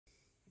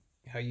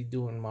How you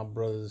doing, my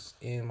brothers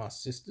and my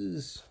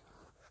sisters?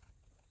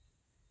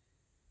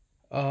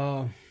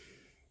 Uh,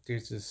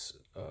 there's this.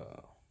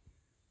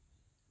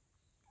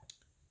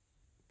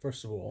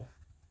 First of all,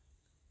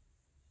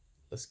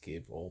 let's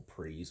give all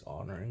praise,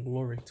 honor, and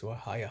glory to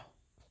Ahaya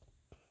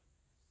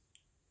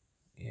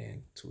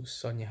and to his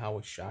son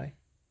Yahweh Shai.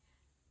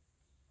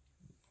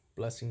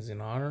 Blessings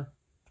and honor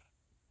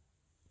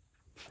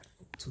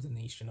to the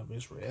nation of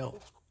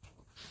Israel.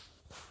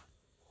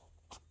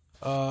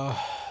 Uh,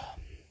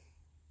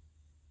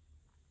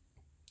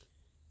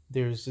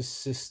 there's this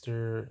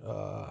sister.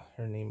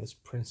 Her name is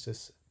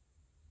Princess.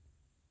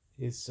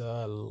 It's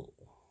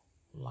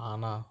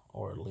Lana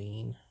or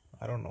Lean.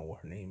 I don't know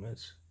what her name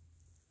is,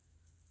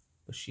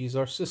 but she's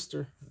our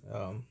sister.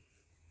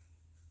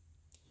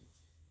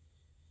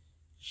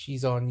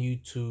 She's on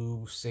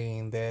YouTube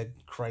saying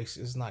that Christ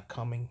is not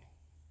coming,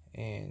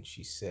 and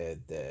she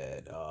said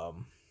that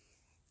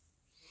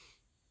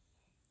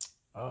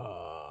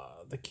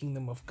the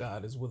kingdom of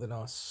God is within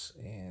us,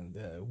 and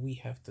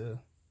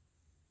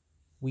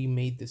we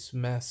made this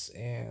mess,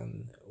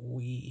 and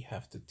we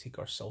have to take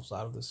ourselves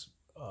out of this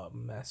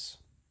mess.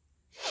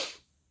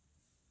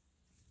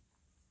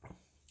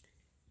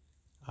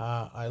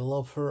 I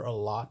love her a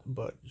lot,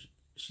 but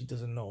she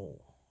doesn't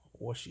know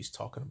what she's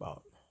talking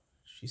about.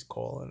 She's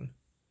calling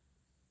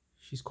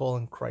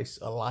Christ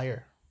a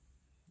liar,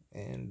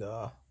 and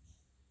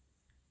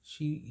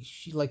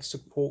she likes to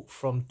quote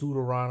from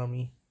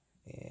Deuteronomy,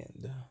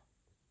 and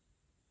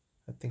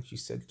I think she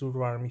said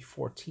Deuteronomy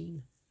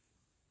 14,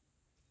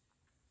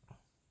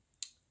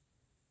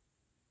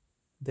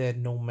 that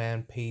no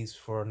man pays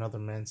for another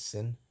man's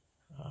sin.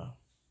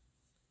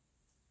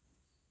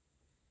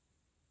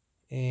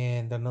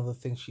 And another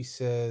thing she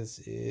says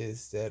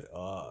is that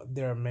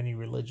there are many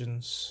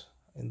religions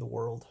in the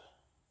world.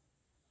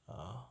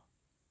 I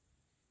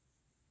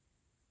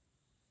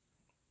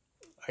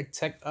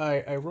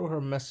wrote her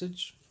a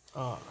message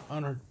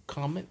on her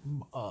comment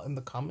in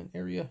the comment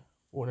area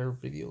for her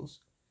videos,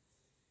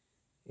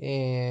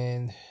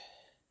 and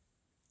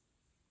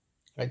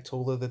I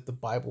told her that the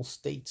Bible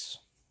states,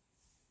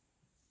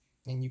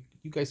 and you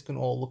guys can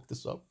all look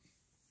this up.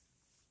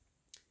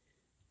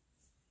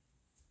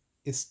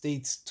 It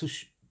states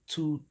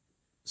to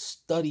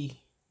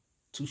study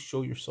to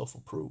show yourself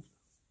approved,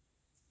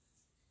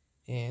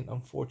 and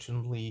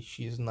unfortunately,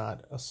 she is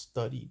not a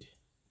studied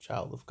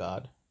child of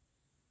God.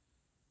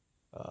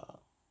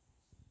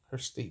 Her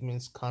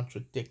statements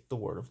contradict the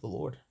word of the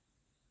Lord.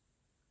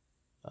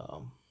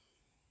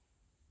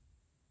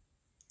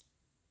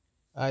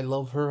 I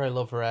love her. I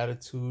love her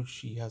attitude.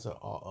 She has an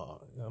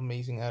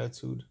amazing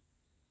attitude.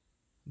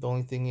 The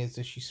only thing is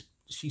that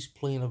she's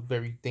playing a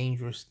very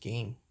dangerous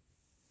game,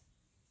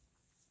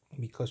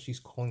 because she's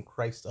calling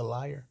Christ a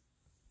liar.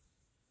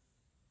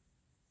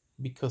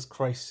 Because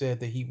Christ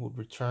said that he would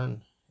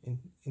return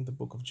in the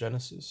book of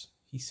Genesis.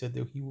 He said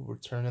that he will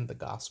return in the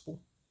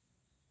gospel.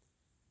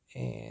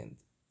 And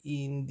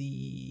in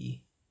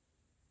the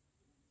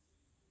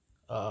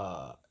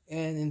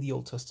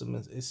Old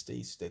Testament, it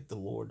states that the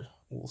Lord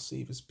will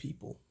save his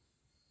people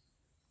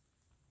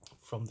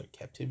from their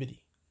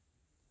captivity,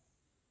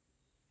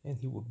 and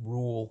he would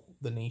rule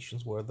the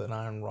nations with an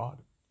iron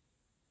rod.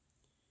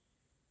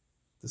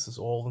 This is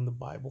all in the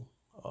Bible.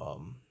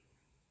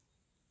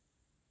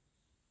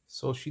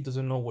 So she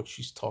doesn't know what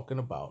she's talking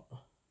about.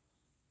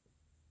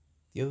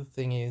 The other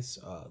thing is,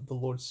 the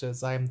Lord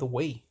says, I am the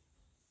way,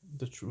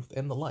 the truth,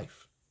 and the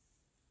life.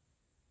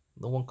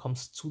 No one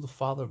comes to the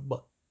Father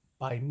but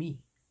by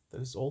me.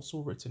 That is also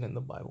written in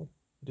the Bible.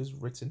 It is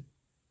written.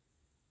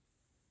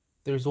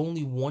 There's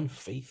only one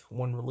faith,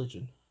 one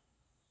religion,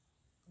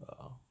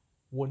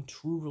 one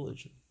true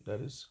religion.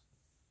 That is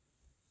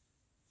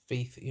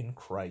faith in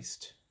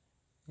Christ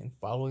and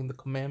following the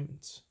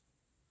commandments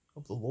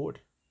of the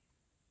Lord.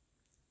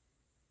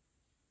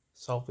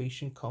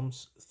 Salvation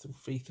comes through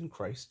faith in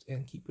Christ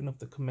and keeping of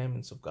the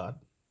commandments of God.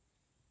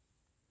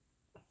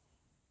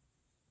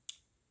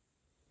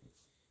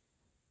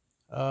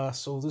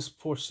 So this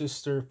poor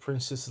sister,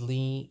 Princess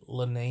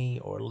Lene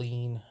or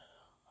Lean,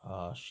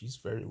 she's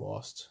very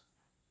lost.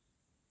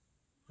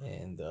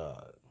 And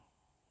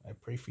I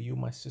pray for you,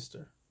 my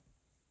sister.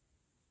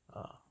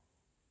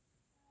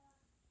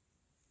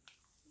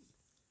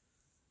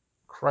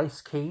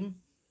 Christ came,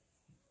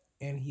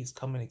 and he's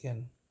coming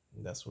again.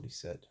 And that's what he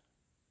said.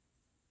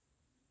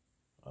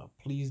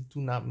 Please do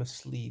not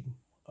mislead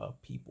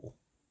people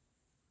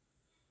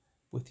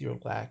with your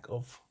lack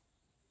of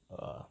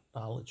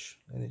knowledge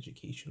and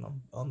education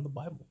on the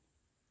Bible.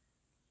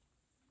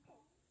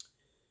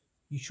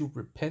 You should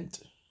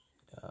repent,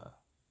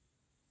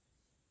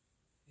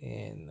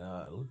 and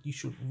you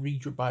should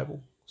read your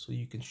Bible so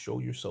you can show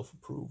yourself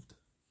approved,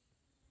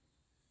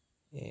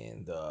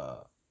 and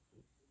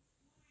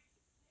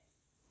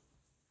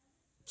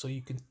so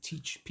you can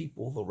teach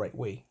people the right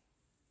way.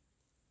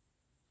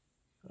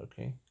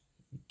 Okay,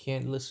 you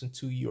can't listen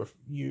to your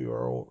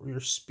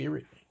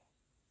spirit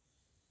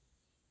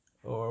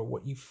or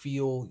what you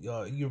feel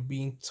you're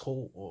being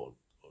told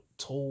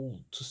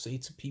to say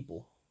to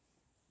people.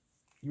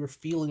 Your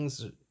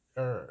feelings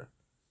are,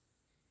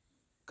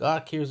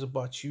 God cares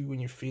about you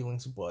and your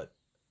feelings, but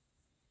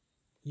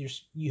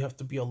you have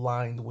to be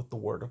aligned with the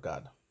Word of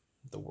God.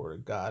 The Word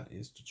of God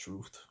is the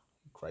truth.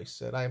 Christ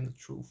said, "I am the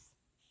truth."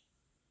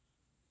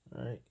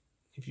 All right.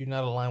 If you're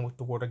not aligned with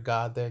the Word of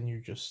God,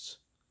 then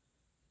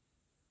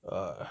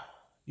uh,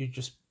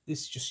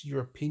 it's just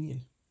your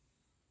opinion.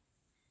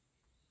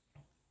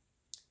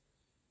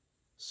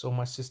 So,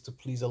 my sister,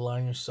 please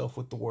align yourself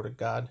with the Word of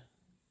God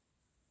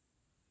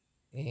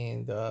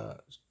and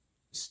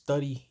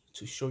study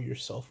to show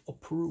yourself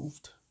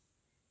approved.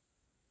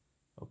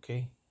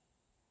 Okay.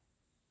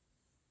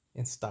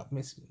 And stop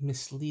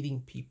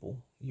misleading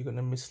people. You're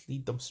gonna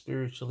mislead them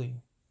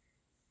spiritually,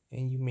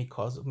 and you may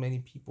cause many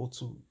people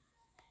to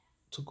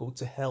go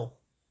to hell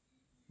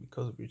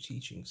because of your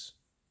teachings.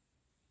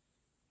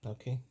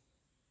 Okay.